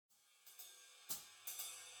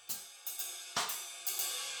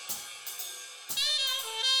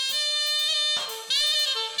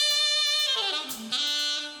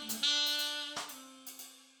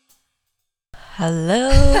Hello.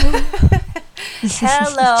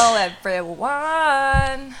 Hello,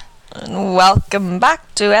 everyone. And welcome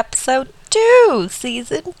back to episode 2,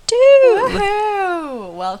 season 2.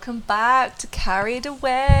 Woohoo! Welcome back to Carried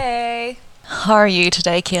Away. How are you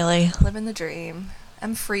today, Kaylee? Living the dream.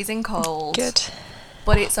 I'm freezing cold. Good.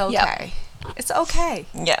 But it's okay. Yep. It's okay.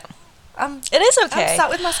 Yeah. I'm It is okay. I'm sat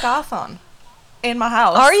with my scarf on in my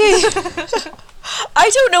house. Are you? I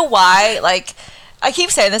don't know why. I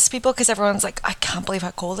keep saying this to people because everyone's like, I can't believe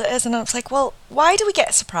how cold it is. And I was like, well, why do we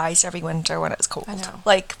get surprised every winter when it's cold? I know.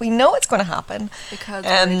 We know it's going to happen. Because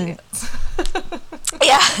we're idiots.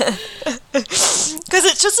 Yeah. Because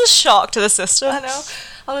it's just a shock to the system. I know.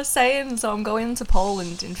 I was saying, so I'm going to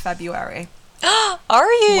Poland in February.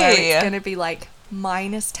 Are you? Where it's going to be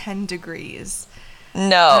minus 10 degrees.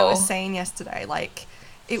 No. I was saying yesterday,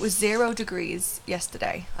 it was 0 degrees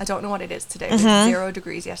yesterday. I don't know what it is today. It was 0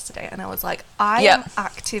 degrees yesterday. And I was like, I am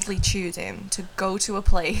actively choosing to go to a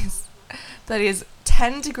place that is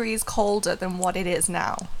 10 degrees colder than what it is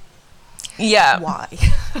now. Yeah. Why?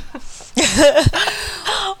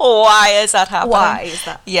 Why is that happening? Why is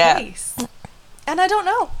that the case? And I don't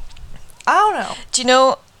know. Do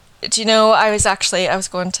you know, I was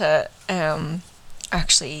going to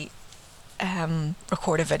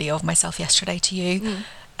record a video of myself yesterday to you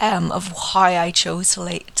of how I chose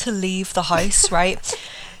to leave the house, right?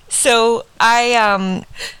 So I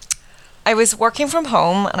was working from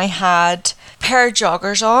home and I had a pair of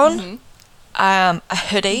joggers on, a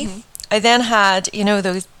hoodie. I then had,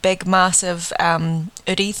 those big massive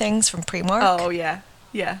hoodie things from Primark. Oh, yeah.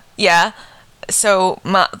 Yeah. Yeah. So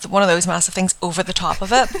one of those massive things over the top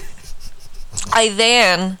of it. I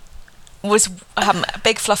then was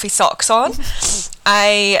big fluffy socks on.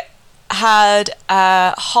 I had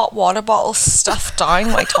a hot water bottle stuffed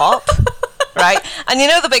down my top, right? And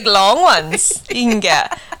the big long ones you can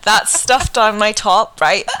get, that's stuffed down my top,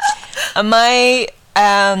 right? And my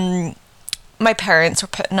parents were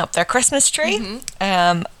putting up their Christmas tree,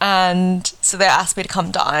 and so they asked me to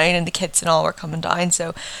come down, and the kids and all were coming down.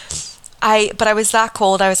 So I was that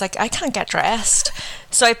cold. I was like, I can't get dressed.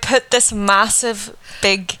 So I put this massive,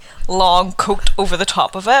 big, long coat over the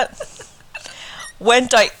top of it.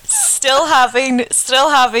 Went out, still having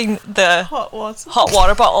the hot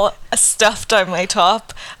water bottle stuffed down my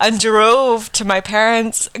top, and drove to my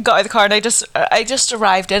parents. Got out of the car, and I just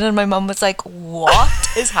arrived in, and my mum was like, "What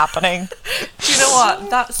is happening?" Do you know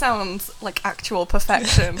what? That sounds like actual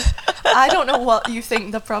perfection. I don't know what you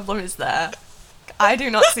think the problem is there. I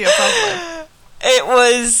do not see a problem. It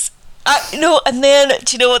was, and then,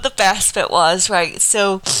 do you know what the best bit was, right?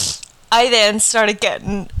 So, I then started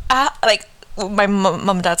getting, my mum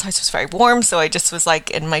and dad's house was very warm, so I just was,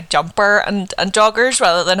 in my jumper and joggers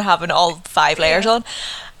rather than having all 5 layers on.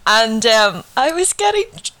 And, I was getting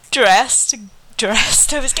dressed.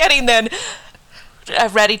 I was getting then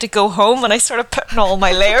ready to go home, and I started putting all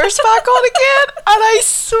my layers back on again. And I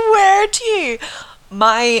swear to you,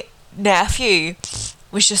 my nephew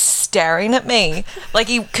was just staring at me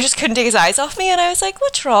he just couldn't take his eyes off me, and I was like,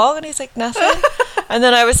 what's wrong? And he's like, nothing. And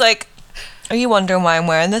then I was like, are you wondering why I'm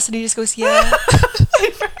wearing this? And he just goes, yeah.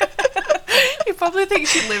 He probably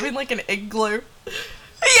thinks you live in an igloo.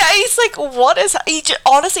 Yeah, he's like, what is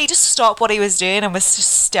honestly, he just stopped what he was doing and was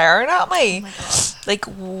just staring at me. Oh my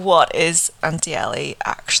God. What is Auntie Ellie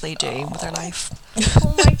actually doing with her life?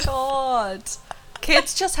 Oh my God.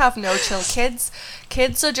 Kids just have no chill.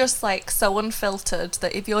 Kids are just so unfiltered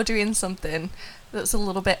that if you're doing something that's a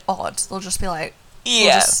little bit odd, they'll just be like,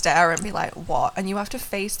 they'll just stare and be like, what? And you have to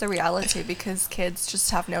face the reality because kids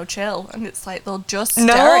just have no chill. And it's they'll just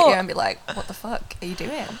stare at you and be like, what the fuck are you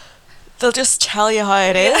doing? They'll just tell you how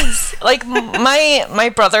it is.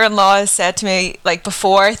 My brother-in-law has said to me,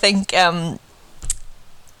 before, I think, my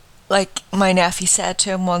nephew said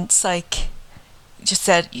to him once, just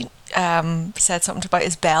said something about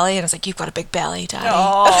his belly, and I was like, you've got a big belly, Daddy.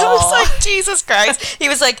 I was like, Jesus Christ. He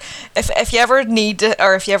was like, if you ever need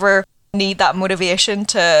that motivation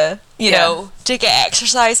to, to get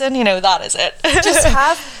exercising, that is it.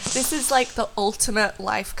 This is the ultimate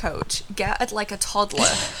life coach. Get a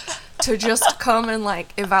toddler to just come and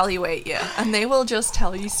evaluate you, and they will just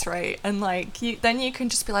tell you straight, and then you can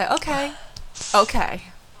just be like, okay,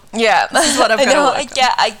 yeah, this is what I've got to work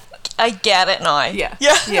on. I get it now. Yeah.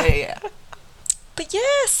 But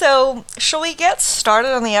yeah, so shall we get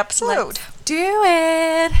started on the episode? Let's do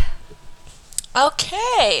it.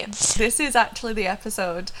 Okay. This is actually the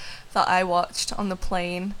episode that I watched on the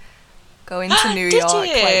plane going to New York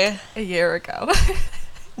a year ago.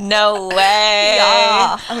 No way.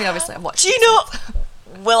 Yeah. I mean, obviously I've watched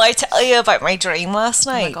will I tell you about my dream last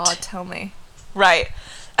night? Oh my God, tell me. Right.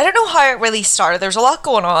 I don't know how it really started. There's a lot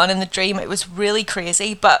going on in the dream. It was really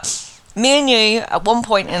crazy. But me and you, at one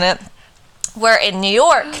point in it, were in New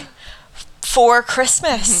York for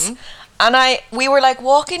Christmas. Mm-hmm. And we were like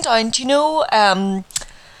walking down, do you know,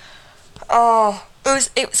 it was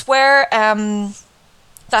where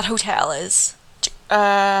that hotel is.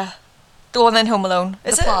 The one in Home Alone.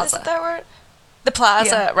 Is it that word? The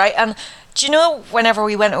Plaza, right? And do you know, whenever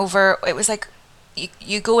we went over, it was like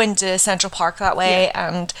you go into Central Park that way,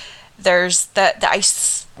 and there's the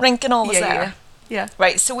ice rink and all was there. Yeah.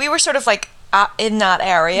 Right. So we were sort of like in that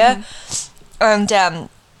area, and I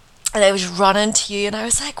was running to you, and I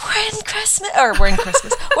was like, we're in Christmas. We're in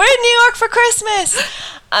New York for Christmas.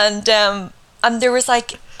 And there was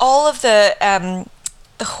like all of the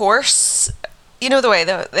horse, you know, the way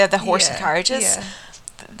the horse and carriages. Yeah.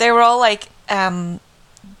 They were all like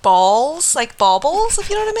balls, like baubles, if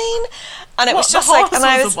you know what I mean. And it was just like, and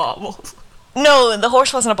I was a bauble. No, the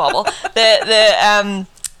horse wasn't a bauble. The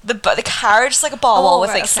carriage is like a bauble with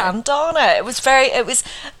like sand on it. It was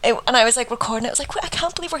and I was like recording it. I was like, I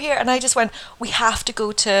can't believe we're here. And I just went, we have to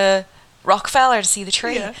go to Rockefeller to see the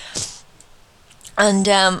tree. Yeah. And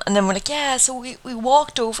then we're like, yeah. So we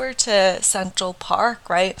walked over to Central Park,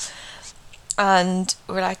 right? And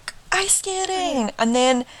we're like, ice skating. And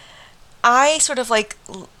then I sort of like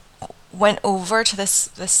went over to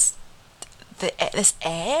this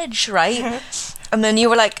edge, right? And then you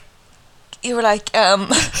were like, no,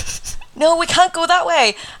 we can't go that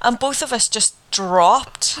way. And both of us just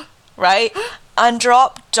dropped, right? And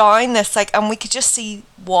dropped down this, like, and we could just see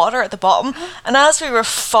water at the bottom. And as we were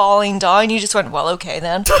falling down, you just went, well, okay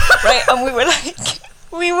then, right? And we were like,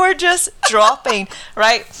 we were just dropping,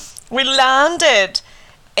 right? We landed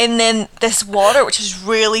in then this water, which is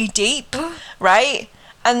really deep, right?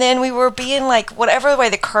 And then we were being like, whatever way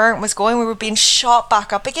the current was going, we were being shot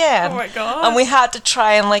back up again. Oh my God. And we had to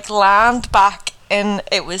try and like land back in.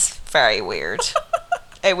 It was very weird.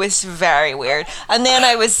 It was very weird. And then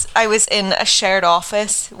I was in a shared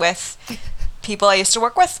office with people I used to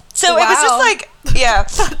work with. So It was just like, yeah.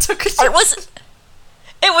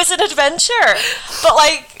 It was an adventure. But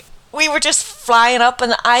like, we were just flying up,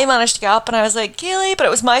 and I managed to get up, and I was like, Kaylee, but it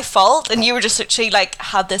was my fault. And you were just actually like,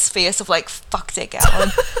 had this face of like, fuck's sake,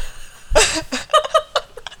 Ellen.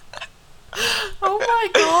 Oh my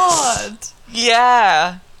God.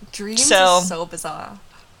 Yeah. Dreams are so bizarre.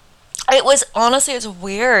 It was, honestly, it's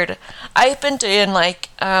weird. I've been doing like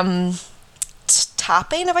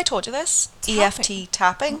tapping. Have I told you this? EFT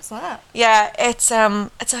tapping. What's that? Yeah, it's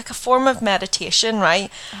like a form of meditation, right?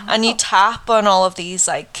 Oh. And you tap on all of these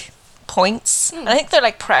like points. And I think they're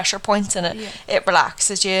like pressure points, and it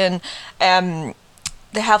relaxes you. And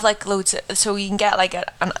they have like loads of, so you can get like an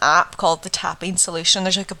app called the Tapping Solution.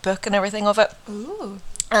 There's like a book and everything of it. Ooh.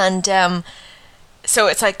 And so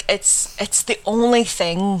it's like it's the only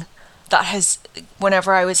thing that has,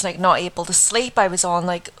 whenever I was like not able to sleep, I was on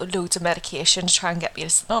like loads of medication to try and get me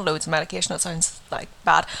to, not loads of medication, it sounds like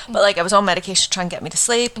bad, but like I was on medication to try and get me to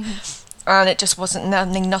sleep. And it just wasn't,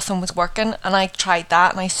 nothing was working. And I tried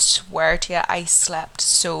that, and I swear to you, I slept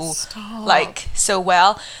so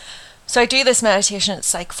well. So I do this meditation,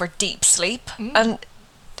 it's like for deep sleep. And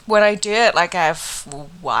when I do it, like I have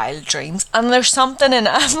wild dreams, and there's something in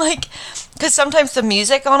it. I'm like, because sometimes the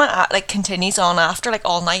music on it like continues on after, like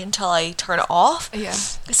all night until I turn it off. Yeah.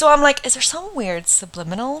 So I'm like, is there some weird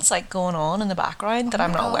subliminals like going on in the background that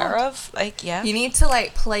I'm not aware of? Like, yeah. You need to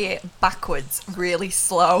like play it backwards, really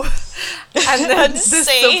slow, and then the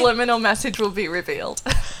subliminal message will be revealed.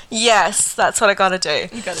 Yes, that's what I gotta do.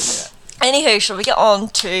 You gotta do it. Anywho, shall we get on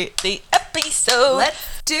to the episode?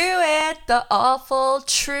 Let's do it. The awful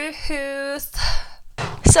truth.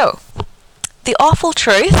 So, The Awful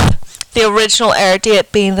Truth, the original air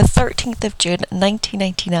date being the 13th of June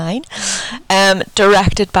 1999,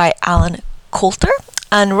 directed by Alan Coulter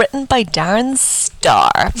and written by Darren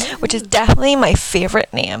Star, which is definitely my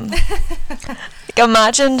favourite name. Like,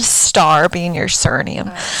 imagine Star being your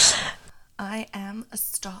surname. I am a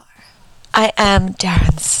star. I am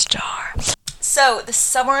Darren Star. So, the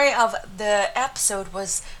summary of the episode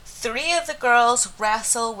was 3 of the girls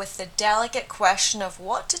wrestle with the delicate question of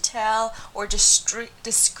what to tell or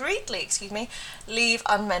discreetly, leave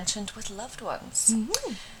unmentioned with loved ones.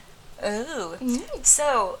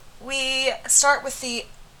 So, we start with the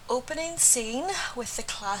opening scene with the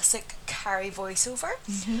classic Carrie voiceover.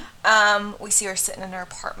 We see her sitting in her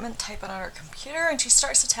apartment typing on her computer, and she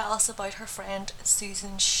starts to tell us about her friend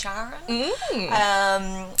Susan Sharon,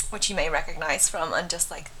 which you may recognise from And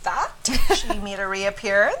Just Like That. She made a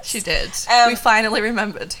reappearance. She did. We finally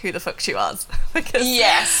remembered who the fuck she was. Because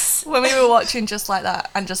yes. when we were watching Just Like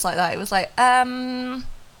That and Just Like That, it was like,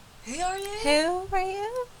 Who are you? Who are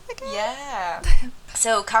you? Yeah.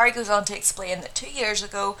 So Carrie goes on to explain that 2 years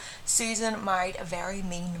ago, Susan married a very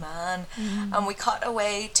mean man, and we cut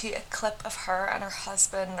away to a clip of her and her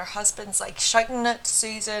husband. Her husband's like shouting at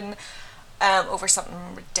Susan over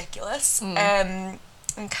something ridiculous. And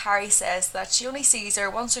Carrie says that she only sees her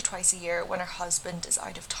once or twice a year when her husband is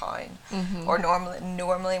out of town, or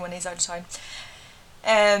normally when he's out of town.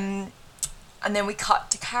 And then we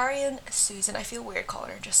cut to Carrie and Susan. I feel weird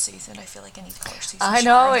calling her just Susan. I feel like I need to call her Susan. I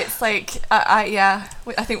know, it's like, yeah.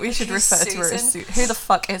 I think we should refer to her as Susan. Who the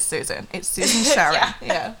fuck is Susan? It's Susan Sharon.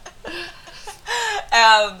 Yeah.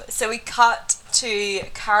 So we cut to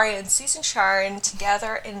Carrie and Susan Sharon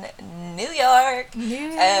together in New York.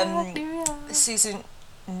 New York.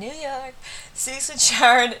 Susan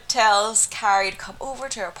Sharon tells Carrie to come over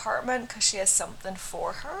to her apartment because she has something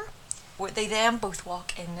for her. They then both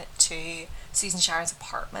walk into Susan Sharon's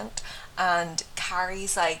apartment, and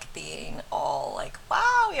Carrie's like being all like,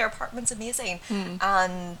 wow, your apartment's amazing,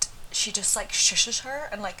 and she just like shushes her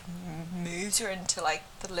and like moves her into like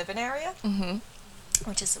the living area,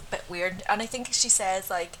 which is a bit weird. And I think she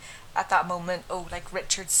says like at that moment, oh, like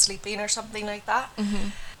Richard's sleeping or something like that.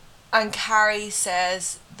 And Carrie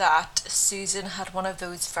says that Susan had one of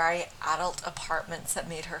those very adult apartments that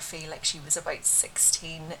made her feel like she was about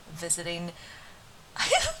 16 visiting.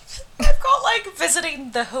 I've got like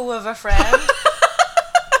visiting the hoe of a friend.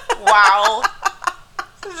 Wow.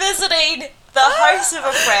 Visiting the house of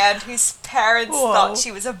a friend whose parents thought she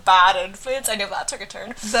was a bad influence. I know that took a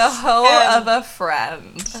turn. The hoe of a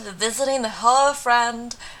friend. Visiting the hoe of a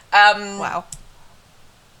friend. Wow.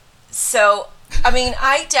 So, I mean,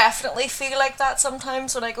 I definitely feel like that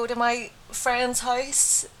sometimes when I go to my friends'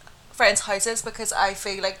 houses, because I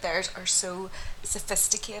feel like theirs are so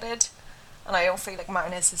sophisticated, and I don't feel like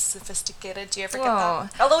mine is as sophisticated. Do you ever get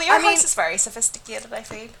that? Although your house is very sophisticated, I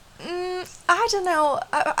feel. I don't know.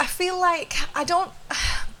 I feel like I don't.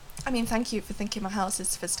 I mean, thank you for thinking my house is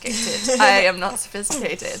sophisticated. I am not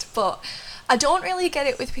sophisticated, but I don't really get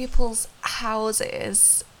it with people's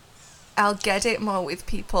houses. I'll get it more with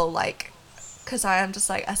people like, because I am just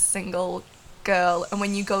like a single girl, and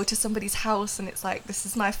when you go to somebody's house and it's like, this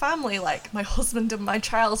is my family, like my husband and my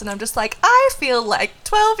child, and I'm just like, I feel like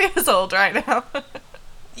 12 years old right now.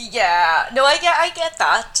 Yeah, no, I get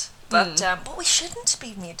that, but we shouldn't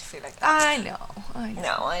be made to feel like that. I know.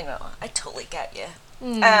 No, I know. I totally get you.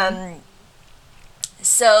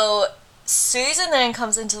 So Susan then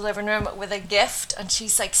comes into the living room with a gift, and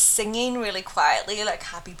she's like singing really quietly, like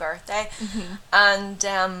happy birthday, and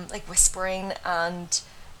like whispering, and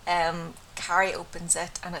Carrie opens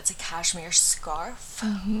it, and it's a cashmere scarf.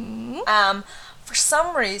 For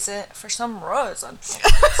some reason, for some reason,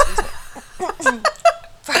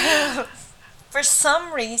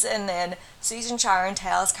 then Susan Sharon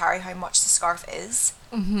tells Carrie how much the scarf is.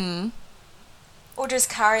 Or does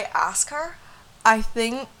Carrie ask her? I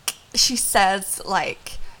think she says,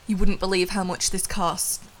 like, you wouldn't believe how much this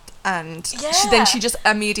cost, and then she just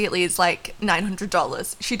immediately is like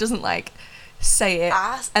 $900. She doesn't like say it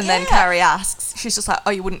then Carrie asks. She's just like,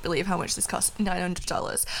 oh, you wouldn't believe how much this costs,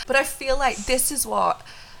 $900. But I feel like this is what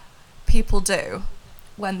people do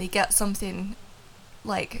when they get something.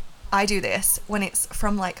 Like, I do this when it's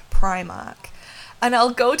from like Primark, and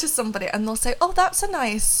I'll go to somebody and they'll say, oh, that's a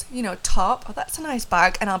nice, top, or that's a nice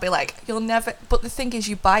bag, and I'll be like, you'll never, but the thing is,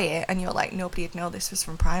 you buy it and you're like, nobody'd know this was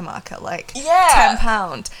from Primark at like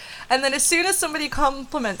 £10, and then as soon as somebody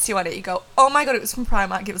compliments you on it, you go, oh my god, it was from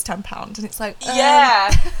Primark, it was £10, and it's like,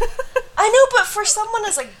 I know, but for someone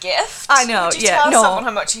as a gift, I know, would you tell someone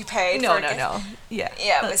how much you paid for a gift?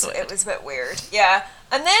 It was a bit weird,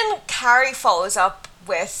 and then Carrie follows up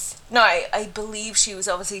with, now, I believe she was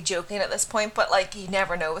obviously joking at this point, but like, you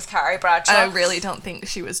never know with Carrie Bradshaw. I really don't think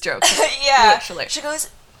she was joking. Literally. She goes,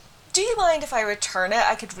 do you mind if I return it?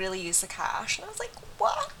 I could really use the cash. And I was like,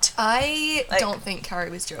 what? I don't think Carrie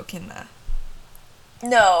was joking there.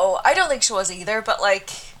 No, I don't think she was either, but like,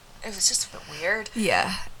 it was just a bit weird.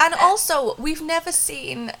 Yeah. And also, we've never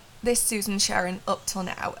seen this Susan Sharon up till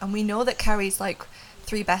now, and we know that Carrie's like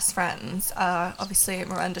 3 best friends, obviously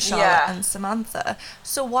Miranda, Charlotte, and Samantha.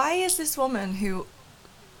 So why is this woman who,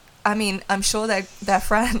 I mean, I'm sure they're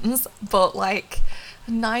friends, but like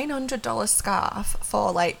 $900 scarf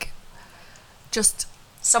for like just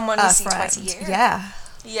someone you see twice a year?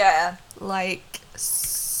 Yeah. Like,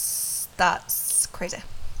 that's crazy.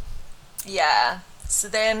 Yeah. So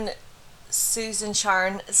then Susan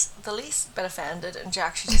Sharon is the least bit offended, and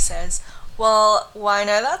Jack, she just says, well, why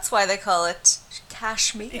now? That's why they call it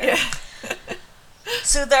cashmere. Yeah.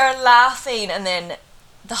 So they're laughing, and then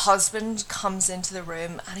the husband comes into the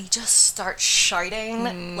room and he just starts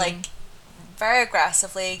shouting, like, very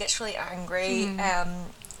aggressively. He gets really angry.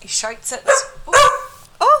 He shouts at...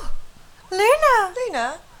 Oh, Luna!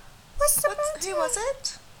 Luna? What's the matter? Who was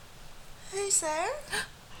it? Who's there?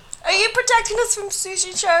 Are you protecting us from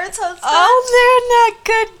Susan Sharon's husband? Oh, Luna,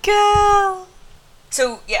 good girl.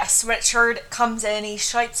 So, yes, Richard comes in, he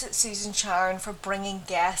shouts at Susan Sharon for bringing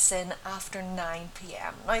guests in after 9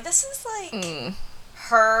 p.m. Now, this is like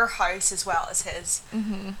her house as well as his.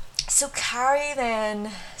 So Carrie then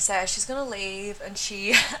says she's going to leave, and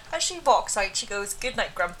she, as she walks out, she goes, "Good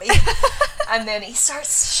night, Grumpy." And then he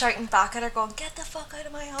starts shouting back at her, going, "Get the fuck out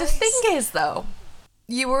of my house." The thing is, though,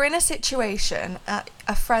 you were in a situation at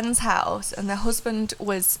a friend's house, and the husband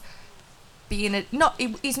was being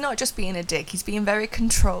he's not just being a dick, he's being very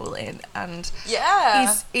controlling, and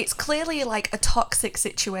it's clearly like a toxic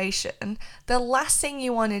situation. The last thing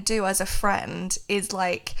you want to do as a friend is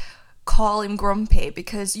like call him grumpy,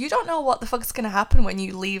 because you don't know what the fuck's gonna happen when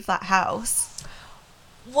you leave that house.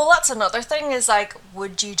 Well, that's another thing, is like,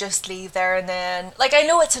 would you just leave there and then, like, I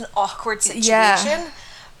know it's an awkward situation,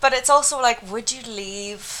 but it's also like, would you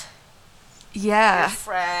leave your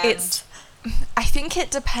friend? I think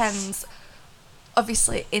it depends.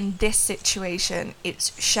 Obviously, in this situation,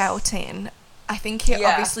 it's shouting. I think it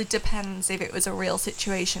obviously depends if it was a real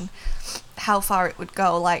situation, how far it would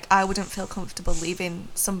go. Like, I wouldn't feel comfortable leaving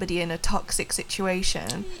somebody in a toxic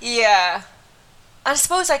situation. Yeah. I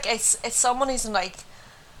suppose, like, it's someone who's, like,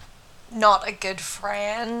 not a good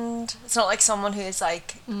friend. It's not like someone who's,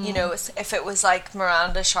 like, you know, if it was, like,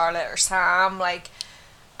 Miranda, Charlotte, or Sam, like,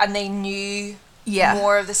 and they knew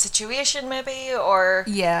more of the situation, maybe, or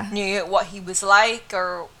knew what he was like,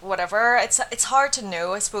 or whatever. It's hard to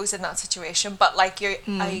know, I suppose, in that situation, but, like,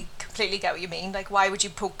 I completely get what you mean. Like, why would you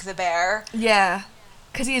poke the bear? Yeah,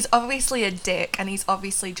 because he's obviously a dick, and he's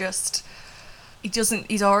obviously just,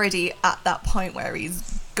 he's already at that point where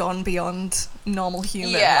he's gone beyond normal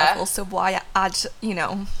human level, so why add, you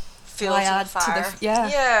know, fuel to the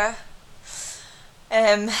fire.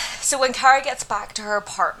 So when Carrie gets back to her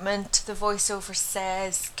apartment, the voiceover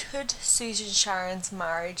says, "Could Susan Sharon's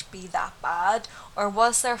marriage be that bad, or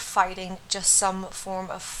was their fighting just some form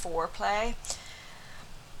of foreplay?"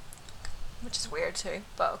 Which is weird too,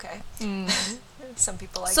 but okay. Some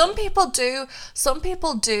people like it. Some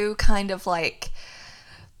people do kind of like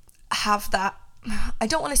have that, I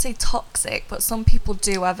don't want to say toxic, but some people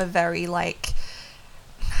do have a very, like,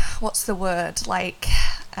 what's the word, like,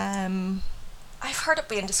 I've heard it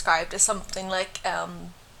being described as something like,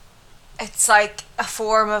 it's like a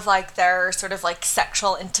form of, like, their sort of, like,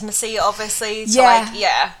 sexual intimacy, obviously. So,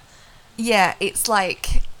 yeah, it's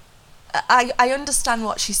like, I understand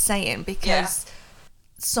what she's saying, because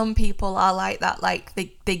some people are like that, like,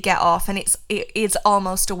 they get off, and it is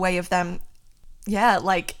almost a way of them,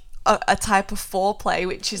 like, a type of foreplay,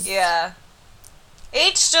 which is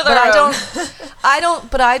each to their own.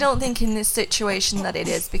 But I don't think in this situation that it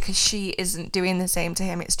is, because she isn't doing the same to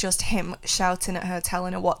him. It's just him shouting at her,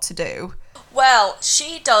 telling her what to do. Well,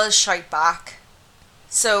 she does shout back.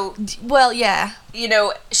 So, you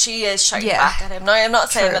know, she is shouting back at him. Now, I'm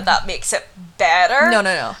not saying that makes it better.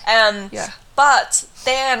 No. But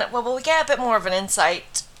then, well, we get a bit more of an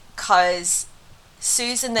insight, because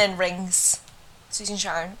Susan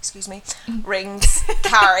Sharon, rings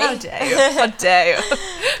Carrie. How dare you.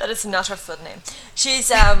 That is not her full name. She's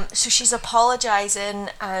so she's apologising,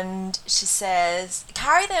 and she says,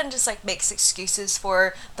 Carrie then just, like, makes excuses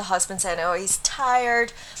for the husband, saying, oh, he's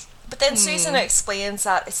tired. But then Susan explains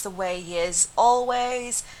that it's the way he is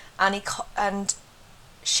always, and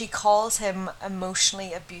she calls him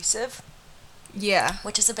emotionally abusive. Yeah.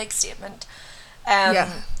 Which is a big statement.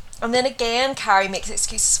 And then again, Carrie makes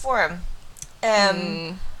excuses for him.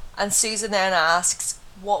 And Susan then asks,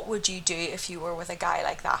 what would you do if you were with a guy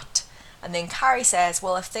like that? And then Carrie says,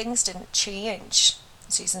 well, if things didn't change.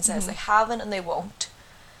 Susan says they haven't and they won't.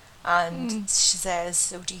 And she says,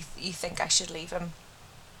 so do you think I should leave him?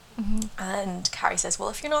 And Carrie says, well,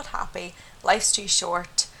 if you're not happy, life's too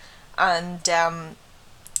short. And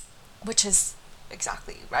which is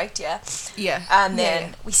exactly right, and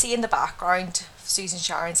then we see in the background Susan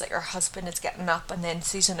Sharon's, like, her husband is getting up, and then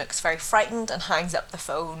Susan looks very frightened and hangs up the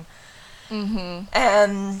phone.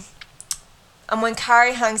 And when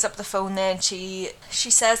Carrie hangs up the phone, then she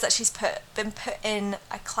says that she's been put in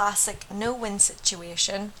a classic no-win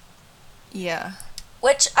situation.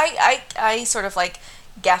 Which I sort of, like,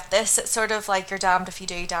 get this. It's sort of like you're damned if you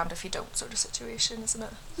do, damned if you don't sort of situation, isn't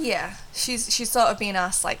it? She's sort of being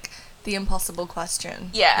asked, like, the impossible question.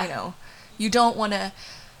 You know, you don't want to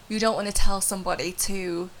tell somebody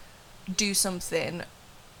to do something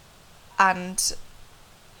and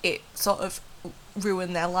it sort of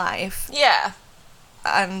ruin their life. Yeah.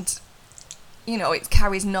 And, you know,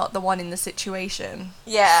 Carrie's not the one in the situation.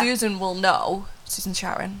 Yeah. Susan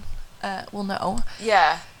Sharon will know.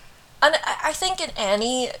 Yeah. And I think in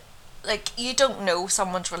any, like, you don't know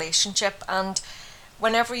someone's relationship, and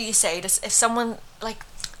whenever you say this, if someone, like,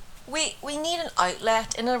 we need an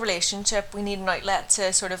outlet in a relationship, we need an outlet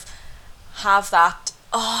to sort of have that,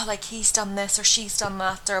 oh, like, he's done this or she's done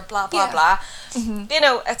that or blah, blah, blah. Mm-hmm. You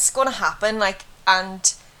know, it's going to happen, like,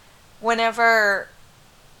 and whenever,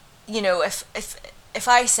 you know, if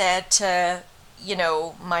I said to, you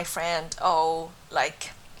know, my friend, oh,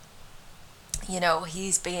 like, you know,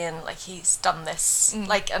 he's done this,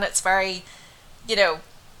 like, and it's very, you know,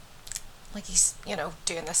 like, he's, you know,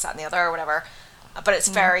 doing this, that, and the other, or whatever, but it's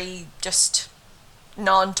very just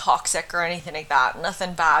non-toxic or anything like that,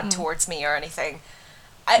 nothing bad towards me or anything.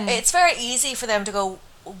 It's very easy for them to go,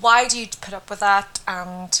 why do you put up with that,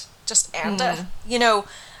 and just end it, you know,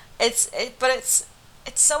 but it's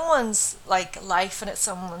someone's, like, life, and it's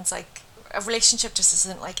someone's, like, a relationship just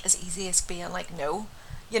isn't, like, as easy as being, like, no.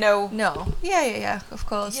 You know? No. Yeah, of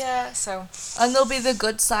course. Yeah, so... And there'll be the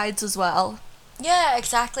good sides as well. Yeah,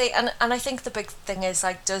 exactly. And I think the big thing is,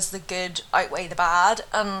 like, does the good outweigh the bad?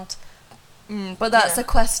 And... but that's a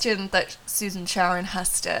question that Susan Sharon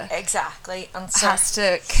has to... Exactly. Has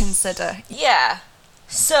to consider. Yeah.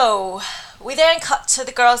 So, we then cut to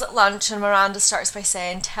the girls at lunch, and Miranda starts by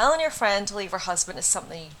saying, telling your friend to leave her husband is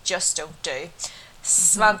something you just don't do.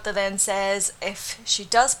 Samantha then says, if she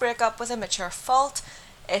does break up with him, it's your fault.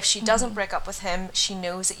 If she doesn't break up with him, she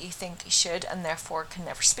knows that you think you should and therefore can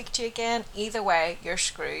never speak to you again. Either way, you're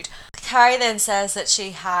screwed. Carrie then says that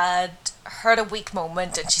she had heard a weak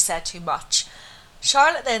moment and she said too much.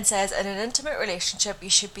 Charlotte then says, in an intimate relationship, you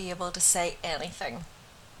should be able to say anything.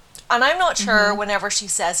 And I'm not sure whenever she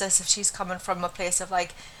says this, if she's coming from a place of,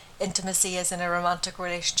 like, intimacy as in a romantic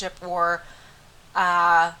relationship or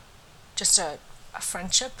just a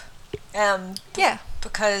friendship. Yeah.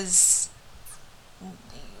 Because...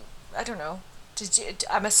 I don't know.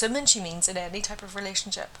 I'm assuming she means in any type of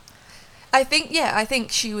relationship. I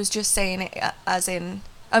think she was just saying it as in...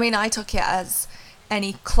 I mean, I took it as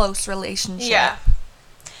any close relationship. Yeah.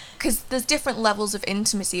 Because there's different levels of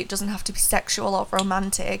intimacy. It doesn't have to be sexual or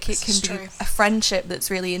romantic. It can be a friendship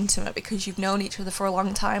that's really intimate because you've known each other for a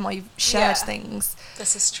long time or you've shared things.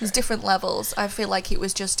 This is true. There's different levels. I feel like it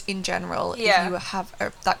was just in general. Yeah. If you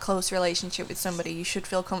have that close relationship with somebody, you should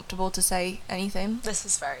feel comfortable to say anything. This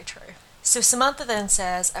is very true. So Samantha then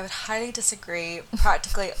says, I would highly disagree.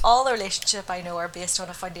 Practically all the relationship I know are based on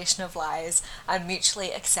a foundation of lies and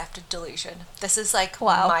mutually accepted delusion. This is like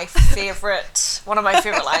my favourite, one of my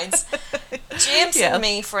favourite lines. James and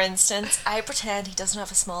me, for instance, I pretend he doesn't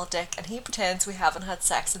have a small dick and he pretends we haven't had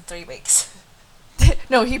sex in 3 weeks.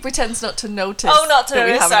 No, he pretends not to notice. Oh, not to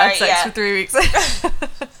notice, we haven't had sex for 3 weeks.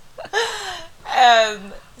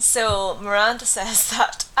 So Miranda says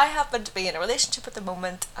that I happen to be in a relationship at the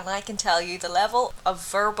moment and I can tell you the level of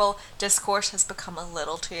verbal discourse has become a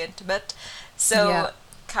little too intimate. So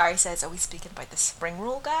Carrie says, are we speaking about the spring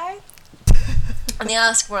roll guy? And they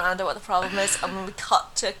ask Miranda what the problem is, and when we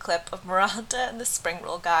cut to a clip of Miranda and the spring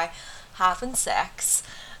roll guy having sex,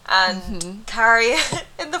 and Carrie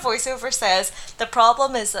in the voiceover says the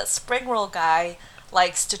problem is that spring roll guy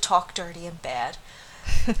likes to talk dirty in bed.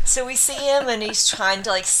 So we see him and he's trying to,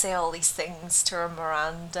 like, say all these things to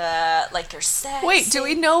Miranda, like, you're sexy. Wait, do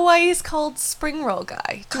we know why he's called Spring Roll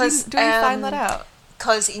Guy? Do we find that out?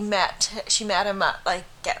 Because she met him at, like,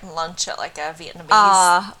 getting lunch at, like, a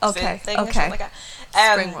Vietnamese food thing or something like that.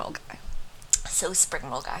 Spring Roll Guy. So Spring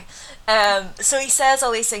Roll Guy. So he says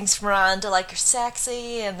all these things to Miranda, like, you're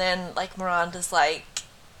sexy, and then, like, Miranda's like,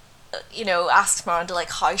 you know, asks Miranda,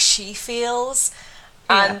 like, how she feels,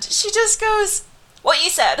 and she just goes, what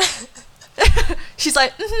you said. She's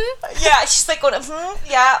like, Yeah, she's like going, and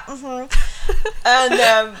and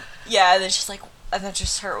then she's like, and then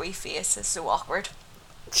just her wee face is so awkward.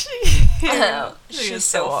 She's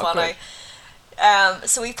so funny.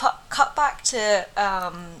 So we cut back to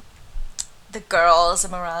the girls,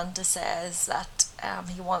 and Miranda says that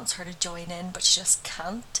he wants her to join in, but she just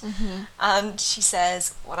can't. And she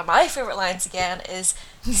says, one of my favourite lines again is,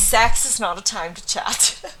 sex is not a time to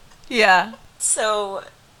chat. Yeah. So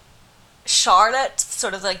Charlotte,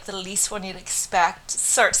 sort of like the least one you'd expect,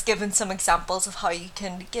 starts giving some examples of how you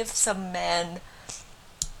can give some men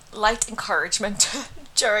light encouragement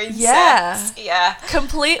during sex. Yeah.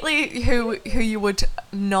 Completely who you would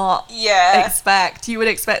not expect. You would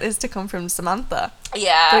expect this to come from Samantha.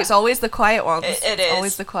 Yeah. But it's always the quiet ones. It is.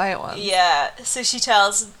 Always the quiet ones. Yeah. So she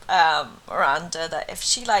tells Miranda that if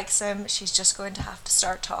she likes him, she's just going to have to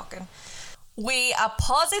start talking. We are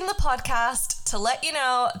pausing the podcast to let you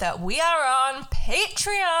know that we are on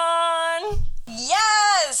Patreon.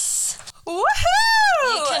 Yes! Woohoo!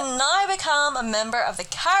 You can now become a member of the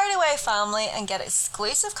Carried Away family and get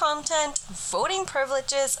exclusive content, voting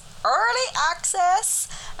privileges, early access,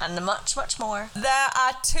 and much, much more. There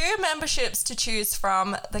are 2 memberships to choose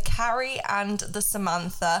from, the Carrie and the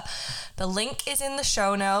Samantha. The link is in the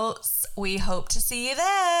show notes. We hope to see you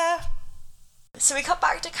there. So we cut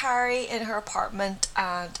back to Carrie in her apartment,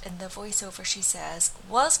 and in the voiceover she says,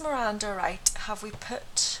 "Was Miranda right? Have we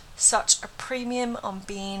put such a premium on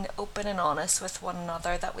being open and honest with one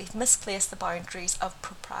another that we've misplaced the boundaries of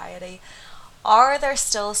propriety? Are there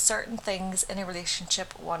still certain things in a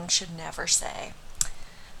relationship one should never say?"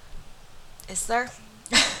 Is there?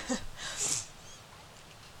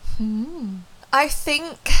 I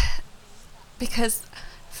think because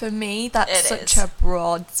for me that's such is a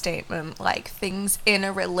broad statement, like things in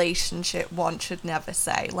a relationship one should never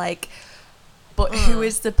say, like, but who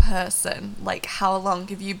is the person? Like, how long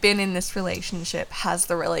have you been in this relationship? Has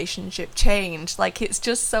the relationship changed? Like, it's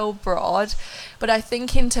just so broad. But I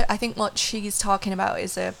think what she's talking about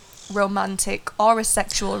is a romantic or a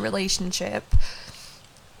sexual relationship.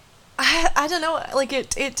 I don't know, like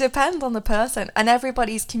it depends on the person, and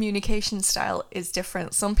everybody's communication style is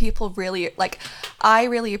different. Some people really, like, I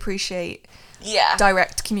really appreciate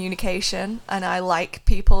direct communication, and I like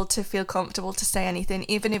people to feel comfortable to say anything,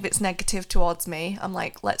 even if it's negative towards me. I'm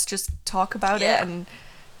like, let's just talk about it, and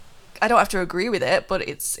I don't have to agree with it, but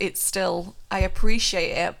it's still, I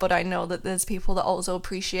appreciate it. But I know that there's people that also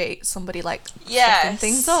appreciate somebody like picking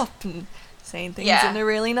things up and saying things in a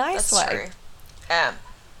really nice way. True.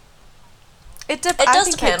 It does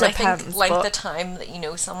depend. I think length of time that you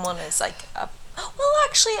know someone is like well,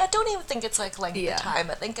 actually, I don't even think it's like length of time.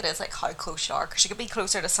 I think it is like how close you are, because you could be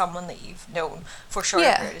closer to someone that you've known for a short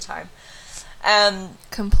period of time.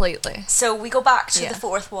 Completely. So we go back to the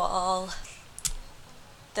fourth wall.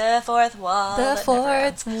 The fourth wall. The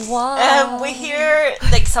fourth wall. We hear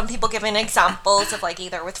like some people giving examples of like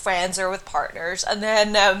either with friends or with partners, and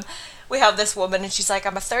then we have this woman, and she's like,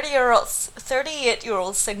 "I'm a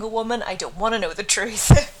 38-year-old single woman. I don't want to know the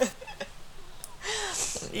truth."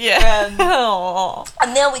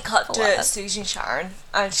 And then we cut to Susan Sharon,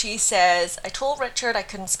 and she says, "I told Richard I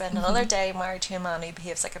couldn't spend another day married to a man who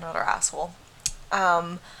behaves like another asshole."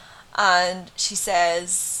 And she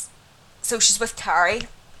says, so she's with Carrie,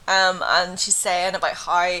 and she's saying about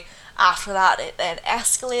how after that it then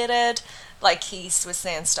escalated. Like, he was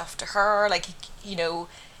saying stuff to her, like, you know,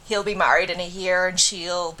 he'll be married in a year and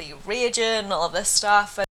she'll be raging and all of this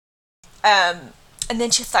stuff. And then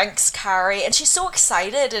she thanks Carrie, and she's so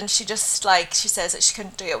excited, and she just, like, she says that she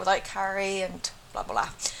couldn't do it without Carrie and blah blah blah.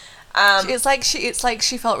 It's like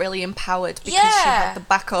she felt really empowered because she had the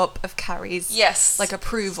backup of Carrie's like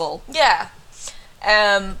approval.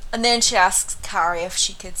 And then she asks Carrie if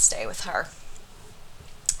she could stay with her.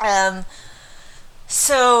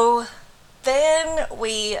 So then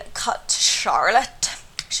we cut to Charlotte.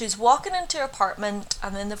 She's walking into her apartment,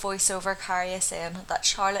 and then the voiceover Carrie is saying that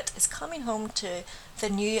Charlotte is coming home to the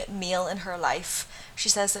new male in her life. She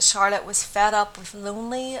says that Charlotte was fed up with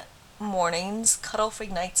lonely mornings, cuddle-free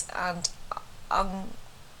nights, and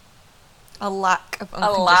a lack of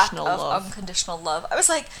unconditional love. I was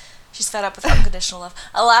like, she's fed up with unconditional love.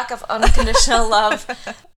 A lack of unconditional love.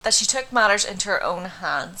 That she took matters into her own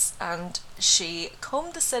hands, and she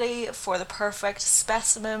combed the city for the perfect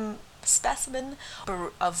specimen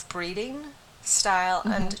of breeding, style,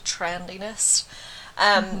 and trendiness.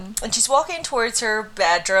 And she's walking towards her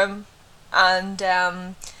bedroom, and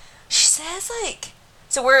she says, like,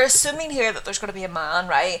 so we're assuming here that there's going to be a man,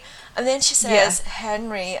 right? And then she says,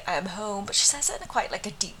 "Henry, I'm home," but she says it in quite like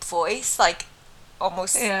a deep voice, like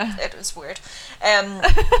almost. It was weird.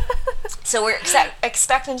 So we're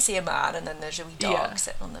expecting to see a man, and then there's a wee dog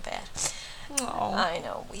sitting on the bed. Aww. I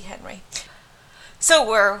know, wee Henry. So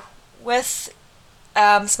we're with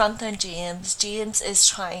Samantha and James. James is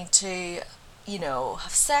trying to, you know,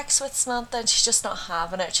 have sex with Samantha, and she's just not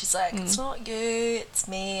having it. She's like, "It's not you, it's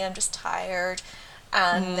me, I'm just tired."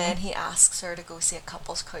 And then he asks her to go see a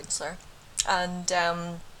couples counsellor. And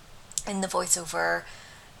in the voiceover,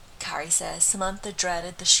 Carrie says, "Samantha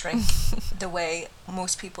dreaded the shrink the way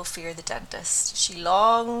most people fear the dentist. She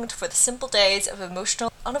longed for the simple days of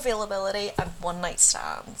emotional unavailability and one-night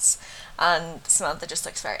stands." And Samantha just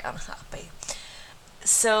looks very unhappy.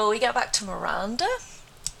 So we get back to Miranda,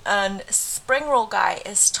 and Springroll guy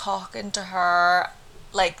is talking to her,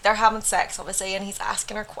 like they're having sex obviously, and he's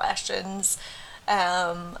asking her questions,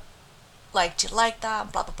 like, do you like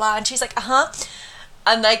that, blah blah blah, and she's like, uh-huh,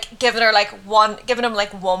 and like giving him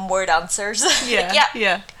like one word answers. Yeah.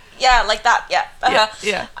 Like, yeah, like that, yeah, uh-huh.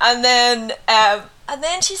 Yeah. And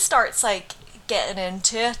then she starts like getting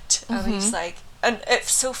into it, and he's like, and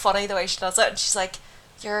it's so funny the way she does it, and she's like,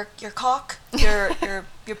 your cock, your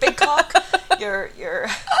big cock, your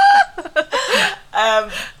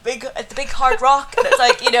big, the big hard rock, and it's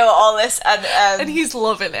like, you know, all this, And he's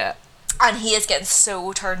loving it. and he is getting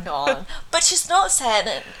so turned on, but she's not saying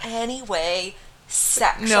it in any way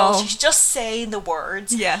sexual. No. She's just saying the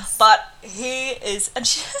words. Yes. But he is, and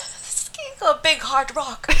she's got a big hard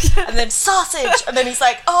rock, and then sausage, and then he's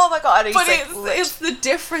like, oh my god, and he's But like, it's the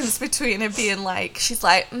difference between it being like, she's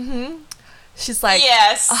like, she's like,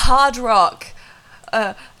 yes, a hard rock,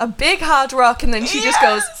 a big hard rock, and then she just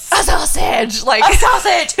goes, a sausage, like a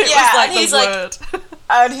sausage. it Yeah, was like and he's the word. like,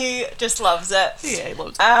 and he just loves it. Yeah, he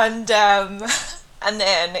loves it. And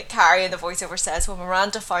then Carrie in the voiceover says, when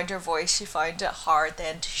Miranda found her voice, she found it hard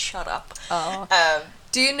then to shut up. Oh.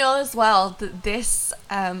 Do you know as well that this,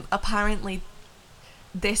 apparently,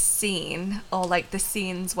 this scene, or like the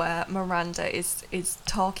scenes where Miranda is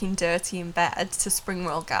talking dirty in bed to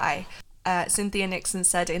Springroll guy, Cynthia Nixon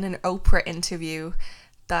said in an Oprah interview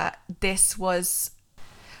that this was,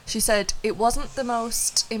 she said, it wasn't the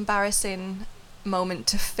most embarrassing moment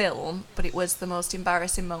to film, but it was the most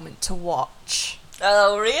embarrassing moment to watch.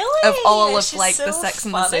 Oh, really? Of all of She's like so the Sex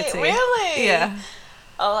and funny. the City. Really? Yeah.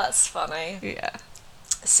 Oh, that's funny. Yeah.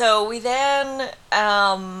 So we then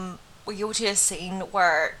we go to a scene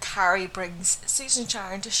where Carrie brings Susan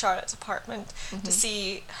Sharon to Charlotte's apartment to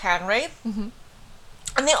see Henry, and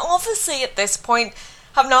they obviously at this point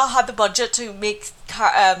have not had the budget to make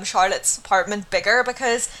Charlotte's apartment bigger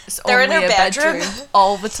because It's they're in only her a bedroom.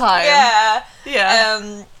 all the time. Yeah.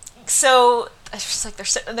 Yeah. So it's just like they're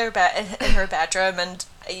sitting in their bed in her bedroom, and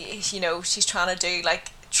you know, she's trying to do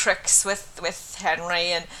like tricks with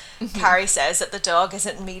Henry, and Carrie says that the dog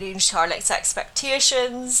isn't meeting Charlotte's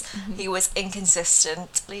expectations. He was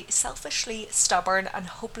inconsistently, selfishly stubborn, and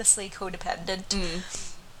hopelessly codependent.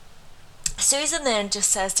 Susan then just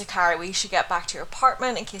says to Carrie, we should get back to your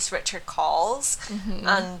apartment in case Richard calls.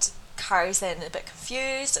 And Carrie's then a bit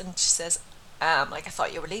confused, and she says, like, I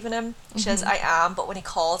thought you were leaving him. She says, I am, but when he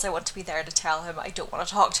calls, I want to be there to tell him I don't want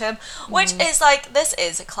to talk to him. Which is like, this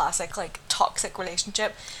is a classic, like, toxic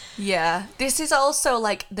relationship. Yeah. This is also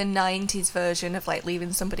like the 90s version of like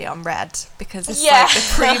leaving somebody on red, because it's Yeah. like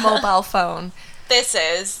the pre-mobile phone. This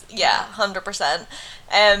is, yeah, 100%.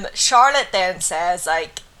 Charlotte then says,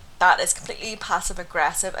 like, that is completely passive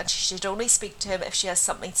aggressive, and she should only speak to him if she has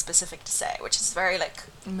something specific to say, which is very like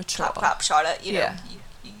Mature. clap, Charlotte, you know,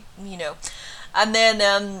 Yeah. you know. And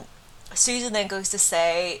then Susan then goes to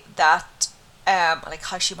say that like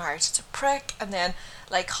how she married such a prick, and then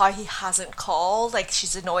like how he hasn't called, like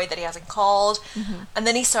she's annoyed that he hasn't called, and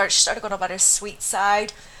then she started going about his sweet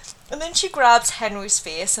side. And then she grabs Henry's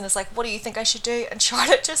face and is like, what do you think I should do? And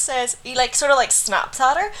Charlotte just says, he like sort of like snaps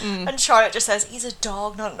at her, and Charlotte just says, he's a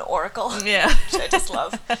dog, not an oracle. Yeah. Which I just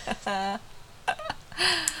love.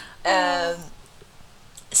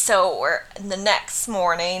 So we're the next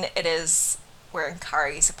morning, we're in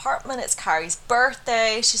Carrie's apartment, it's Carrie's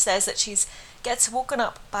birthday. She says that she's gets woken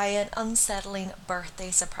up by an unsettling birthday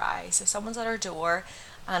surprise. So someone's at her door,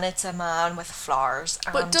 and it's a man with flowers.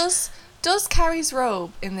 And But does Carrie's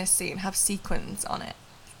robe in this scene have sequins on it?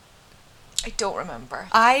 I don't remember.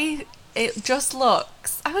 It just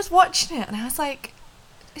looks, I was watching it and I was like,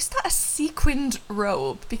 is that a sequined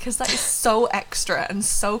robe? Because that is so extra and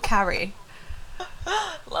so Carrie.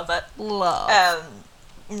 Love it. Love.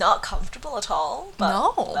 Not comfortable at all, but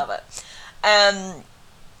No. love it.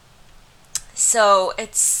 So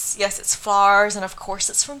it's flowers, and of course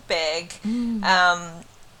it's from Big.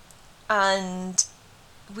 And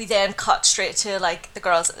we then cut straight to like the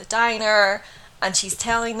girls at the diner, and she's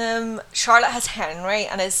telling them Charlotte has Henry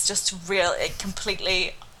and is just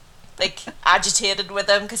completely like agitated with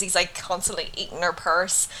him because he's like constantly eating her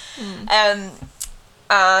purse. And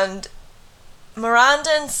Miranda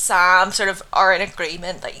and Sam sort of are in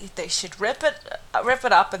agreement that they should rip it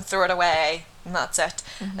up and throw it away, and that's it.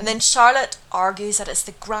 And then Charlotte argues that it's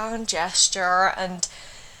the grand gesture, and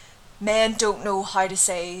men don't know how to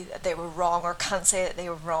say that they were wrong or can't say that they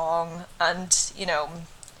were wrong, and you know,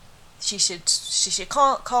 she should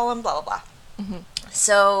call him, blah blah blah.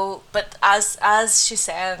 So, but as she's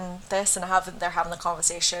saying this and they're having the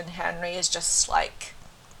conversation, Henry is just like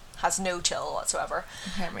has no chill whatsoever.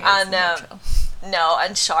 Henry And no chill. no,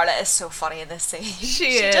 and Charlotte is so funny in this scene.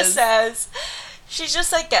 She just says, she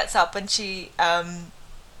just like gets up and she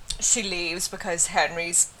leaves because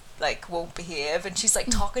Henry's like won't behave, and she's like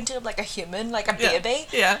talking to him like a human, like a baby.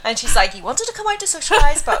 Yeah. And she's like, you wanted to come out to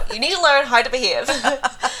socialise, but you need to learn how to behave.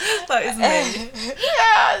 That is me.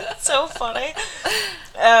 Yeah, it's so funny.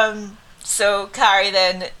 So Carrie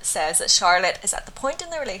then says that Charlotte is at the point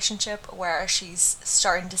in the relationship where she's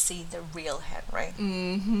starting to see the real Henry.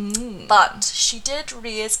 Mm-hmm. But she did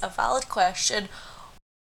raise a valid question.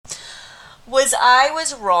 Was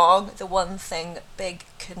wrong the one thing Big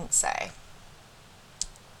couldn't say?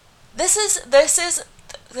 This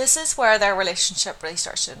is where their relationship really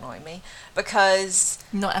starts to annoy me, because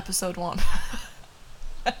Not episode 1.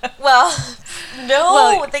 well, no,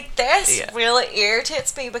 Well, like this really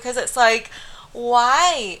irritates me, because it's like,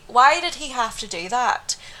 why did he have to do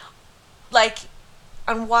that? Like,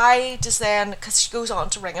 and why does then, because she goes on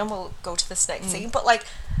to ring him, we'll go to this next scene, but like,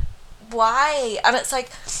 why? And it's like,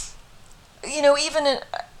 you know, even in,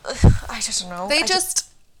 I don't know.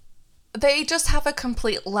 They just have a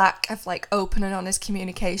complete lack of like open and honest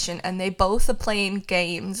communication, and they both are playing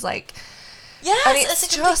games like. Yes, and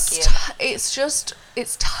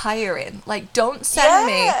it's tiring. Like, don't send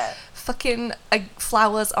me fucking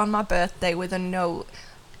flowers on my birthday with a note.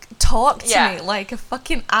 Talk to me like a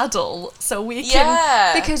fucking adult, so we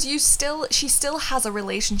can, because she still has a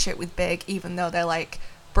relationship with Big, even though they're like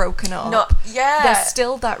broken up. There's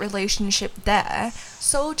still that relationship there,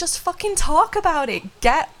 so just fucking talk about it.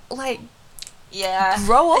 Get like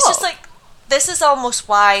grow up. It's just like, this is almost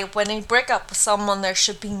why when you break up with someone, there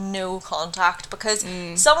should be no contact, because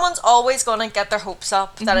someone's always going to get their hopes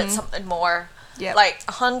up that it's something more. Like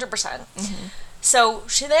 100%. So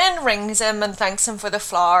she then rings him and thanks him for the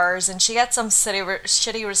flowers, and she gets some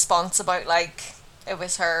shitty response about like it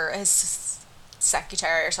was his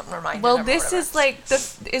secretary or something reminding Well, him. this is like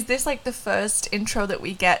is this like the first intro that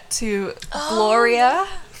we get to Gloria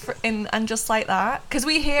and just like that, because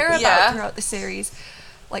we hear about throughout the series,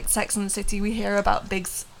 like Sex and the City, we hear about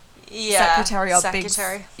Big's secretary or Big's,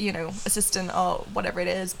 you know, assistant or whatever it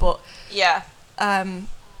is, but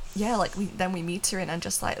like we meet her in and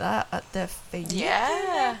just like that at the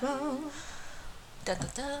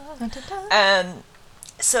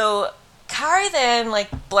so Carrie then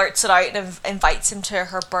like blurts it out and invites him to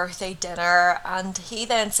her birthday dinner, and he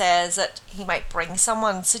then says that he might bring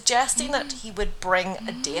someone, suggesting that he would bring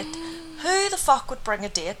a date. Who the fuck would bring a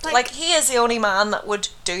date? Like he is the only man that would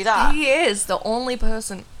do that. He is the only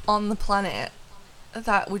person on the planet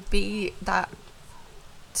that would be that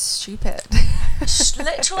stupid.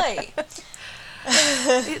 Literally.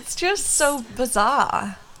 It's just so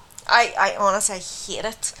bizarre. I honestly hate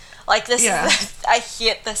it. Like this I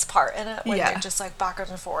hate this part in it when they're just like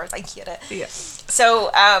backwards and forwards. I hate it. Yeah.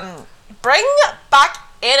 So bring back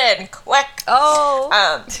Aiden quick.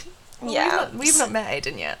 We've not met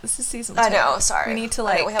Aiden yet. This is season 2. I know, sorry. We need to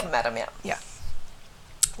like we haven't met him yet. Yeah.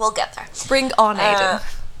 We'll get there. Bring on Aiden.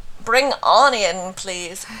 Bring on Aiden,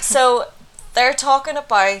 please. So they're talking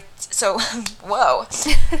about whoa.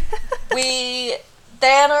 We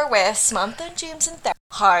then are with Samantha and James and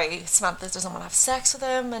how Samantha doesn't want to have sex with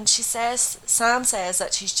him, and Sam says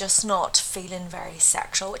that she's just not feeling very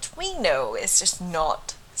sexual, which we know is just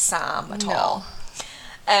not Sam at all.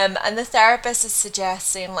 And the therapist is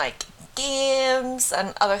suggesting like games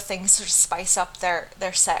and other things to spice up their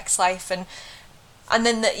sex life, and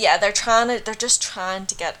then they're just trying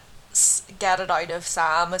to get it out of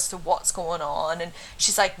Sam as to what's going on, and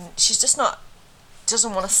she's just not,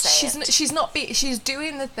 doesn't want to say it. She's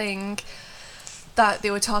doing the thing that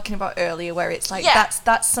they were talking about earlier, where it's like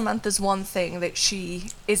that's Samantha's one thing that she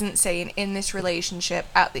isn't saying in this relationship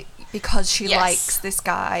because she likes this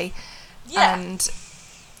guy, and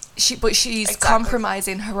she's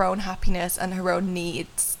compromising her own happiness and her own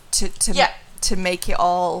needs to make it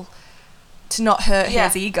all, to not hurt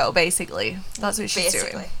his ego, basically. That's what she's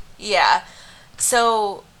doing. Yeah.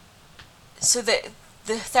 So the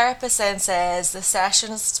therapist then says the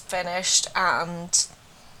session's finished and,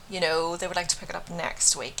 you know, they would like to pick it up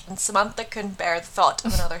next week. And Samantha couldn't bear the thought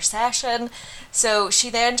of another session. So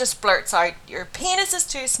she then just blurts out, your penis is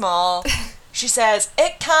too small. She says,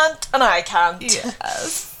 it can't and I can't.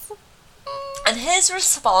 Yes. And his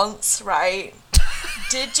response, right,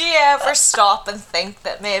 did you ever stop and think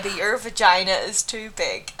that maybe your vagina is too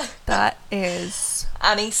big? That is...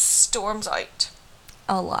 And he storms out.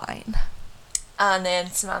 A line. And then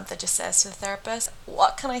Samantha just says to the therapist,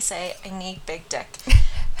 what can I say? I need big dick.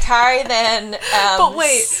 Carrie then. But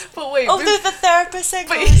wait. Oh, the therapist.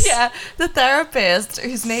 The therapist,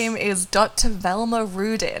 whose name is Dr. Velma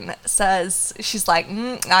Rudin, says, she's like,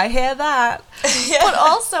 I hear that. Yeah. But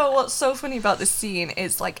also, what's so funny about this scene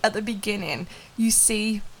is, like, at the beginning, you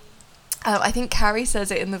see, I think Carrie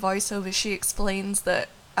says it in the voiceover, she explains that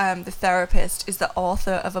the therapist is the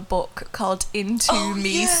author of a book called Into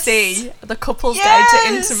Me See, The Couple's Guide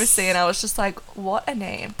to Intimacy, and I was just like, what a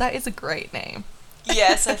name. That is a great name.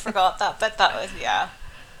 Yes, I forgot that, but that was, yeah.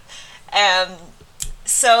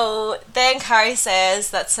 So then Carrie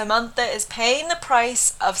says that Samantha is paying the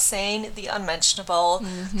price of saying the unmentionable.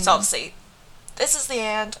 Mm-hmm. So obviously, this is the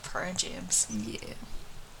end of her and James. Yeah.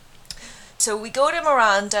 So we go to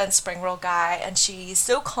Miranda and Spring Roll Guy, and she's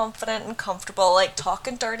so confident and comfortable, like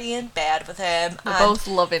talking dirty in bed with him. They're both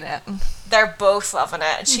loving it. They're both loving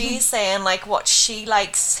it. And she's saying like what she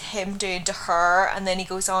likes him doing to her, and then she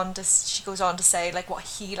goes on to say like what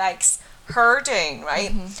he likes her doing, right?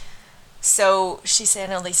 Mm-hmm. So she's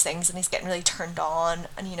saying all these things, and he's getting really turned on,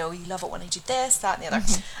 and you love it when I do this, that, and the other.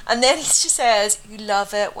 Mm-hmm. And then she says, you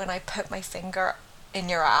love it when I put my finger in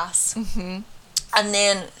your ass. Mm-hmm. And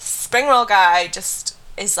then Spring Roll Guy just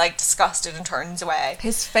is like disgusted and turns away.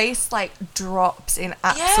 His face like drops in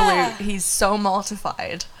absolute. He's so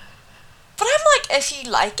mortified. But I'm like, if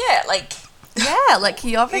you like it, like like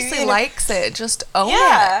he obviously likes it. Just own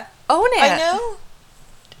it. Own it. I know.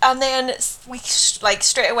 And then we like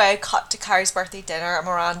straight away cut to Carrie's birthday dinner, and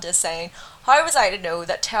Miranda's saying, "How was I to know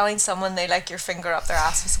that telling someone they like your finger up their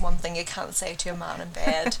ass was one thing you can't say to a man in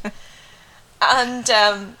bed?" And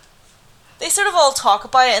they sort of all talk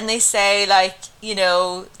about it, and they say, like, they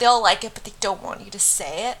all like it, but they don't want you to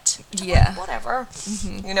say it. Yeah. Like, whatever.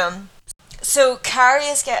 Mm-hmm. So Carrie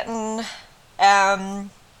is getting,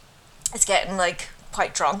 like,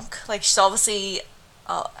 quite drunk. Like, she's obviously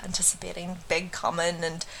anticipating Big coming,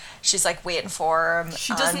 and she's, like, waiting for him.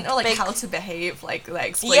 She doesn't know, like, how to behave. Like, that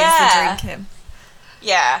explains the drinking.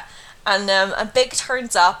 Yeah. And Big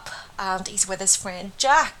turns up, and he's with his friend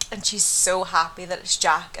Jack, and she's so happy that it's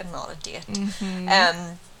Jack and not a date.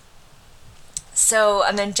 Mm-hmm. So,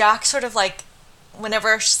 and then Jack sort of like,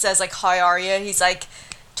 whenever she says like, how are you, he's like,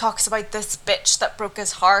 talks about this bitch that broke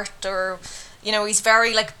his heart, or, he's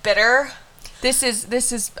very like bitter. This is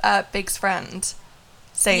Big's friend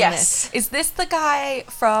saying this. Is this the guy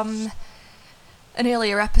from an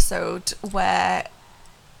earlier episode where...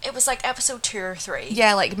 It was like episode 2 or 3.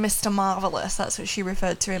 Yeah, like Mr. Marvelous. That's what she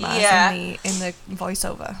referred to him as in the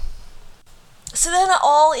voiceover. So then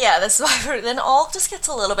then all just gets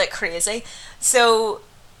a little bit crazy. So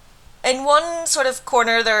in one sort of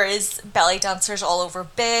corner there is belly dancers all over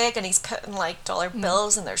Big, and he's putting like dollar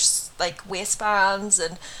bills, and there's like waistbands,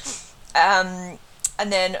 and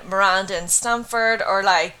then Miranda and Stanford are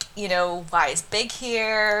like, why is Big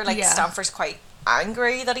here? Like Stanford's quite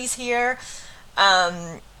angry that he's here.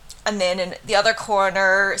 And then in the other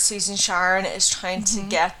corner, Susan Sharon is trying to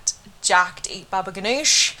get Jack to eat baba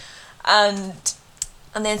ganoush, and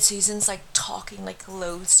then Susan's like talking like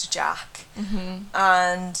loads to Jack,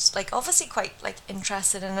 and like obviously quite like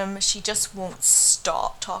interested in him. She just won't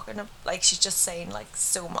stop talking. Like she's just saying like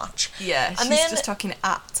so much. Yeah, and she's just talking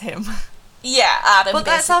at him. Yeah, at him. But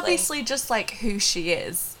that's obviously just like who she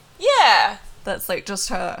is. Yeah, that's like just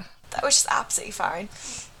her. That was just absolutely fine.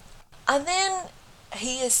 And then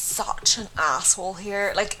he is such an asshole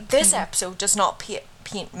here. Like, this episode does not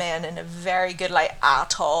paint men in a very good light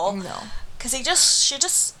at all. No. Because he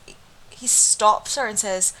stops her and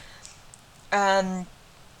says,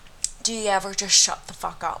 do you ever just shut the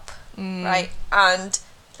fuck up? Right? And,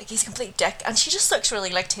 like, he's a complete dick. And she just looks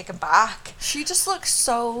really, like, taken back. She just looks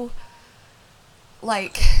so,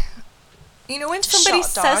 like... when somebody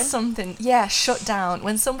says something... Yeah, shut down.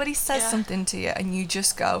 When somebody says something to you and you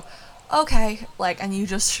just go... Okay, like, and you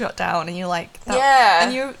just shut down, and you're like,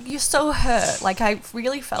 and you're so hurt. Like, I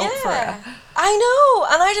really felt for her. I know,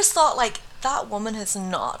 and I just thought, like, that woman has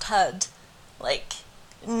not had it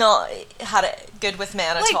good with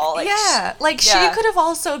men at all. Like, she could have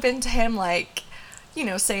also been to him, like,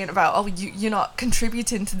 saying about, oh, you're not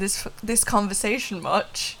contributing to this conversation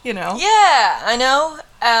much, Yeah, I know.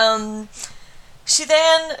 She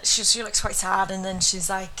looks quite sad, and then she's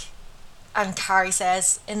like. And Carrie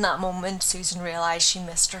says, in that moment, Susan realised she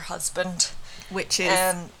missed her husband. Which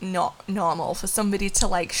is not normal for somebody to,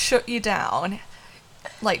 like, shut you down,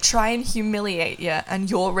 like, try and humiliate you, and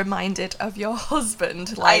you're reminded of your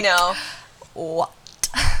husband. Like, I know. What?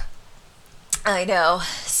 I know.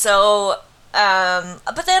 So,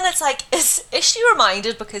 but then it's like, is she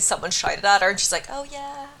reminded because someone shouted at her, and she's like, oh,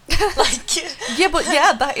 yeah. Like, yeah, but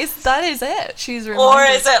yeah, that is it. She's reminded. or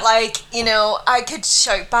is it like, you know, I could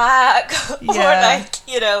shout back, or like,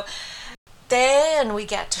 you know. Then we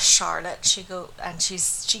get to Charlotte. She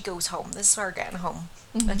goes home. This is her getting home,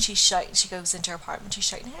 and she's shouting. She goes into her apartment. She's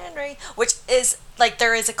shouting Henry, which is like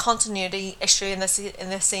there is a continuity issue in this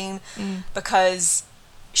scene because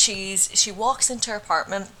she walks into her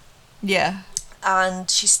apartment. Yeah. And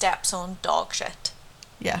she steps on dog shit.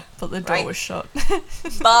 Yeah, but the door was shut.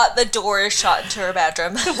 But the door is shut into her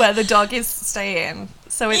bedroom. Where the dog is staying.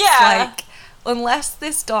 So it's like, unless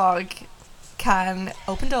this dog can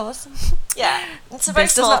open doors. Yeah, it's a very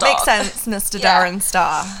this small does not dog. make sense, Mr. Darren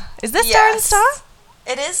Star. Is this Darren Star?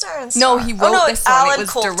 It is Darren Star. No, he wrote this one. Alan It was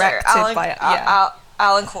Coulter. directed by...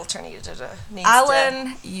 Alan Coulter needs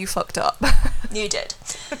Alan, you fucked up. You did.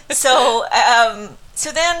 So,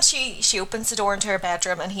 so then she opens the door into her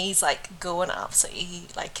bedroom and he's like going absolutely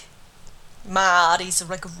like mad. He's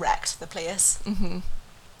like wrecked the place.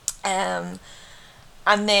 And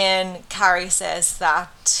then Carrie says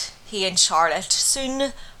that he and Charlotte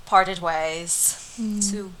soon parted ways.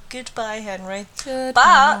 So goodbye, Henry.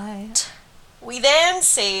 Goodbye. But we then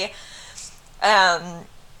see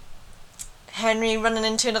Henry running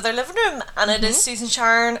into another living room, and it is Susan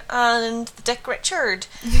Sharon and Dick Richard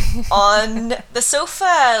on the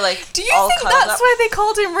sofa, like. Do you all think cuddled that's up. why they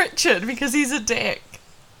called him Richard, because he's a dick?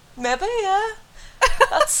 Maybe, yeah.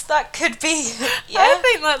 That could be. Yeah. I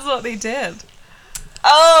think that's what they did.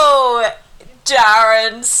 Oh,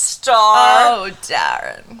 Darren Star. Oh,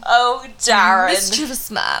 Darren. Oh, Darren.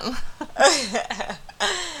 Mischievous man.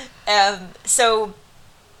 So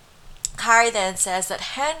Carrie then says that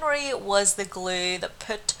Henry was the glue that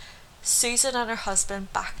put Susan and her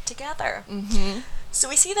husband back together. So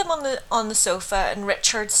we see them on the sofa, and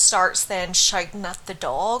Richard starts then shouting at the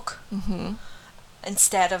dog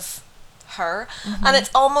instead of her, and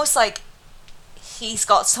it's almost like he's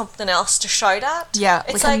got something else to shout at. Yeah,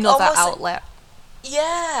 it's like another almost outlet.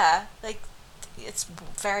 Yeah, like it's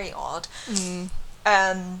very odd.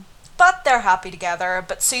 But they're happy together.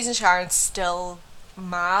 But Susan Sharon's still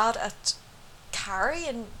mad at Carrie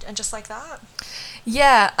and just like that.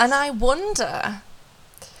 Yeah, and I wonder.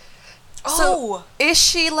 So, is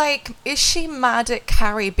she mad at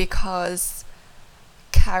Carrie because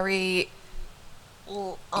Carrie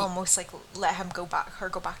almost like let her go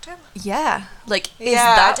back to him? Yeah. Like, is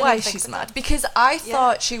Yeah, that I why didn't think she's of mad? that. Because I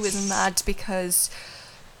thought she was mad because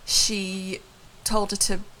she told her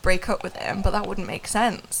to break up with him, but that wouldn't make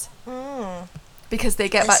sense. Because they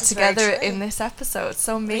get back together in this episode.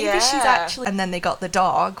 So maybe she's actually... And then they got the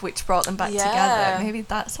dog, which brought them back together. Maybe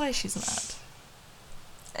that's why she's mad.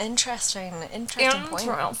 Interesting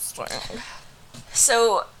point.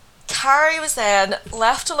 So Carrie was then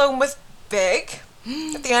left alone with Big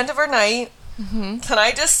at the end of her night. Can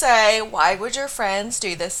I just say, why would your friends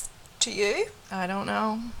do this to you? I don't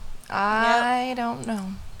know. I don't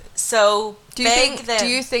know. So do you think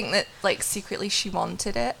that like secretly she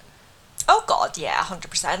wanted it? Oh God, yeah,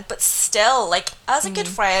 100%. But still, like as a good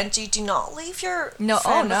friend, you do not leave your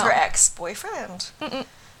friend with her ex-boyfriend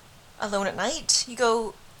alone at night. You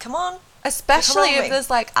go, come on. Especially if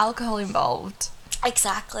there's like alcohol involved.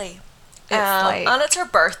 Exactly. It's like, and it's her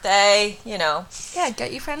birthday, you know. Yeah,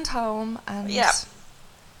 get your friend home and... Yeah.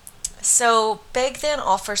 So Big then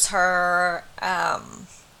offers her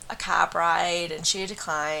a cab ride, and she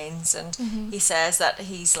declines, and he says that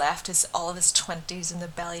he's left all of his 20s in the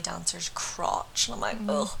belly dancer's crotch, and I'm like,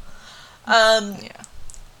 ugh.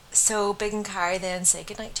 So Big and Carrie then say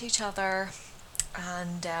goodnight to each other,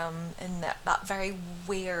 and in that very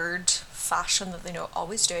weird fashion that they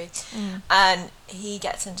always do, and he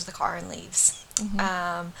gets into the car and leaves.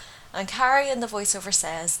 And Carrie in the voiceover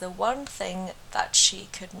says the one thing that she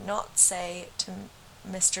could not say to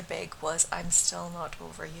Mr. Big was, I'm still not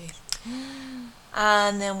over you.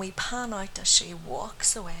 And then we pan out as she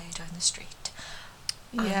walks away down the street.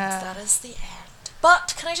 And that is the end.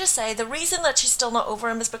 But can I just say, the reason that she's still not over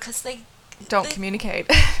him is because they don't communicate.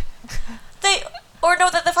 The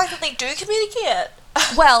fact that they do communicate.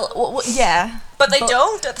 Well, yeah. But they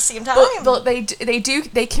don't at the same time. But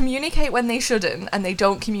they communicate when they shouldn't, and they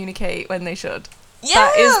don't communicate when they should.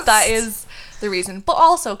 Yes! That is the reason. But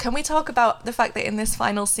also, can we talk about the fact that in this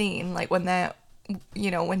final scene, like when they're,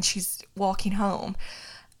 when she's walking home,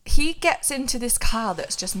 he gets into this car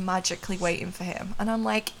that's just magically waiting for him. And I'm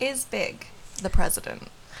like, is Big the president?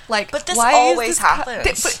 Like, but this why always is this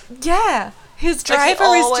happens. His driver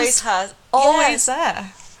is just always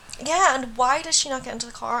there. Yeah, and why does she not get into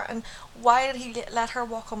the car? And why did he let her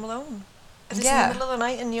walk home alone? If it's in the middle of the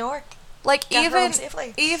night in New York. Like, even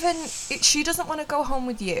if she doesn't want to go home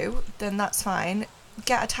with you, then that's fine.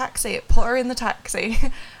 get a taxi, put her in the taxi.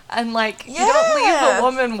 And, like, you don't leave a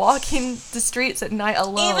woman walking the streets at night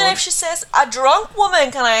alone. Even if she says, a drunk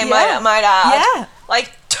woman, can I might add. Yeah.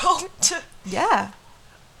 Like, don't. Yeah.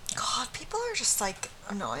 God, people are just, like,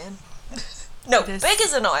 annoying. No, Big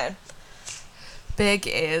is annoying. Big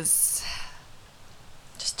is...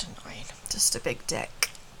 just annoying. Just a big dick.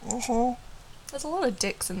 Mm-hmm. There's a lot of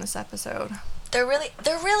dicks in this episode. There really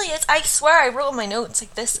is. I swear, I wrote in my notes,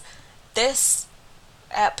 like, this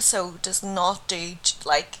episode does not do,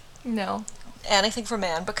 like... No. Anything for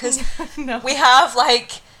men, because no. we have,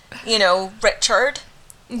 like, you know, Richard.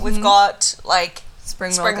 Mm-hmm. We've got, like,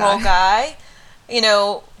 Springwell guy. You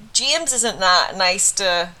know, James isn't that nice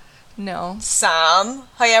to Sam.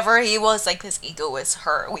 However, he was, like, his ego was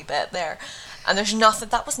hurt a wee bit there. And there's nothing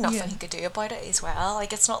he could do about it as well.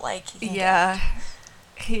 Like, it's not like he can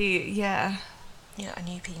you know, a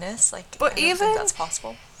new penis. Like, but I don't think that's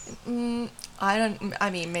possible. I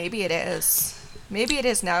mean, maybe it is. Maybe it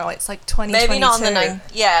is now. It's like 2022. Maybe not in the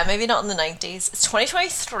maybe not in the 90s. It's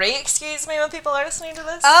 2023. Excuse me, when people are listening to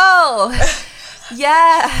this. Oh,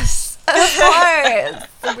 yes, of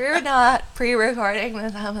course. We're not pre-recording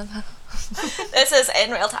this episode. This is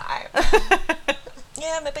in real time.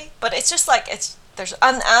 Yeah, maybe. But it's just like there's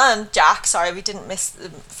and Jack. Sorry, we didn't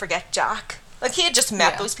forget Jack. Like, he had just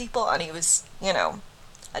met those people, and he was, you know,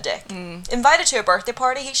 a dick. Invited to a birthday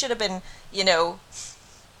party. He should have been, you know.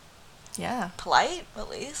 Yeah. Polite, at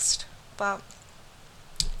least. But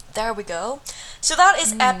there we go. So that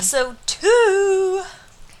is episode 2.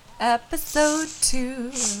 Episode 2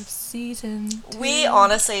 of season 2. We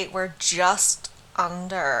honestly were just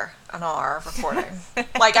under an hour of recording.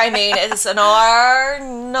 Like, I mean, it's an hour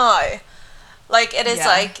now. Like, it is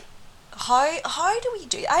like, how do we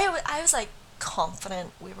do it? I was like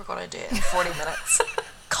confident we were going to do it in 40 minutes.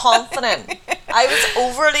 Confident. I was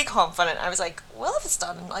overly confident. I was like, well, if it's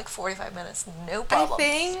done in like 45 minutes, no problem.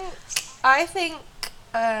 I think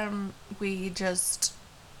we just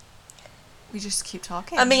keep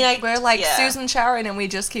talking. I mean, we're like Susan Sharon, and we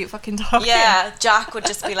just keep fucking talking. Yeah, Jack would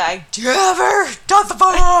just be like, do you ever done the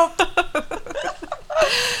phone?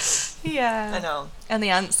 Yeah. I know. And the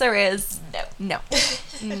answer is no. No.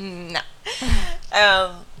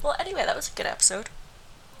 Well, anyway, that was a good episode.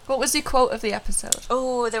 What was your quote of the episode?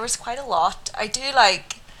 Oh, there was quite a lot. I do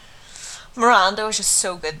like... Miranda was just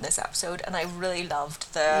so good in this episode, and I really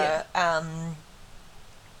loved the...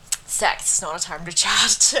 Sex is not a time to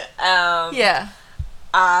chat.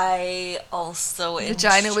 I also...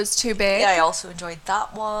 Vagina was too big. Yeah, I also enjoyed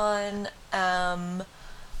that one.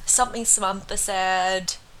 Something Samantha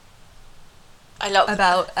said... I love...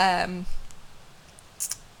 About...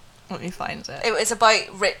 Let me find it. It was about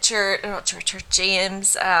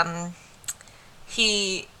James. I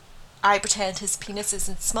pretend his penis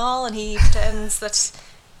isn't small, and he pretends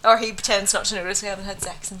not to notice we haven't had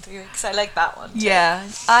sex in 3 weeks. I like that one too. Yeah.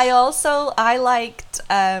 I liked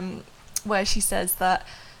where she says that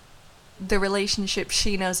the relationships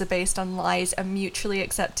she knows are based on lies and mutually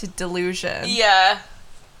accepted delusion. Yeah.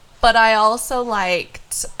 But I also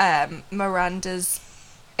liked Miranda's...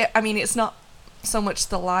 I mean, it's not so much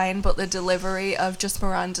the line, but the delivery of just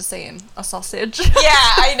Miranda saying a sausage. Yeah,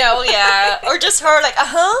 I know, yeah. Or just her like,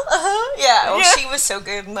 yeah. Oh, she was so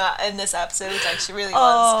good in this episode, like, she really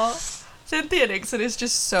was. Cynthia Nixon is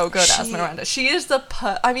just so good as Miranda. She is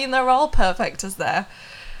I mean, they're all perfect as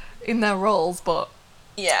in their roles, but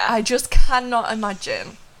I just cannot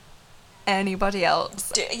imagine anybody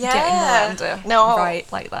else getting Miranda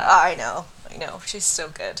right like that. I know. She's so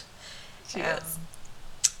good. She is.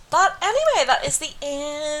 But anyway, that is the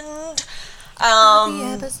end.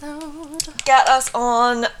 The episode. Get us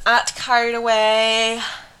on at Carried Away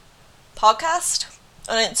Podcast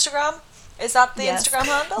on Instagram. Is that the Instagram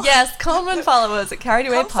handle? Yes, come and follow us at Carried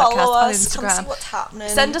Away Podcast on Instagram. Come see what's happening.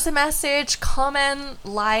 Send us a message, comment,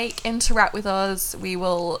 like, interact with us.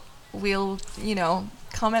 We'll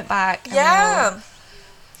comment back. Yeah.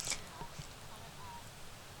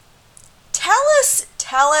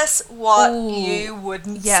 Tell us what you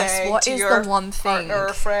wouldn't say to your partner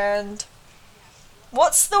or friend.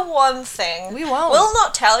 What's the one thing? We won't. We'll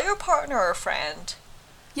not tell your partner or friend.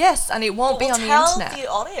 Yes, and it won't be on the internet. Tell the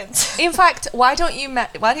audience. In fact, why don't you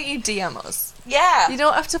DM us? Yeah. You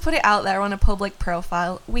don't have to put it out there on a public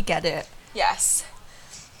profile. We get it. Yes.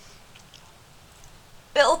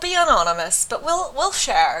 It'll be anonymous, but we'll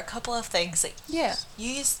share a couple of things that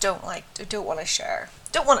you just don't want to share.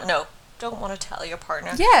 Don't want to know. Don't want to tell your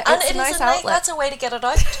partner. Yeah, and it's a nice outlet. That's a way to get it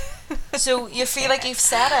out. So you feel like you've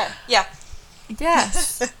said it. Yeah.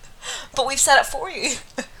 Yes. But we've said it for you.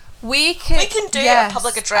 We can do a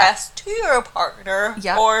public address to your partner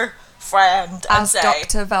or friend and as say,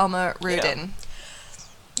 Dr. Velma Rudin.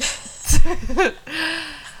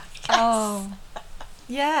 Oh,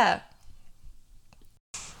 yeah.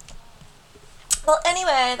 Well,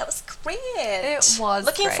 anyway, that was great. It was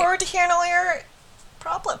Looking great. forward to hearing all your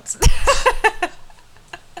problems.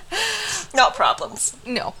 Not problems.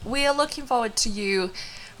 No, we are looking forward to you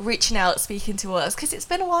reaching out, speaking to us, because it's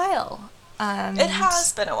been a while. And It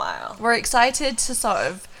has been a while. we're excited to sort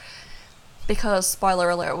of, because, spoiler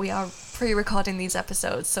alert, we are pre-recording these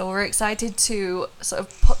episodes, so we're excited to sort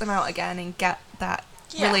of put them out again and get that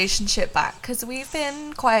relationship back, because we've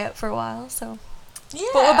been quiet for a while, so. Yeah.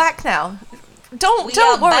 But we're back now. Don't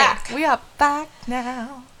are worry. back. We are back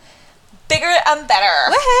now. Bigger and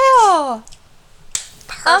better. Woohoo!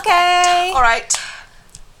 Perfect. Okay. All right.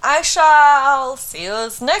 I shall see you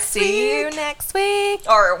next week. See you next week.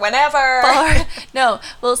 Or whenever. Or no,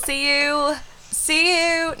 we'll see you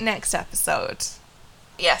next episode.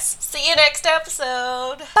 Yes. See you next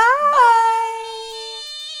episode. Bye.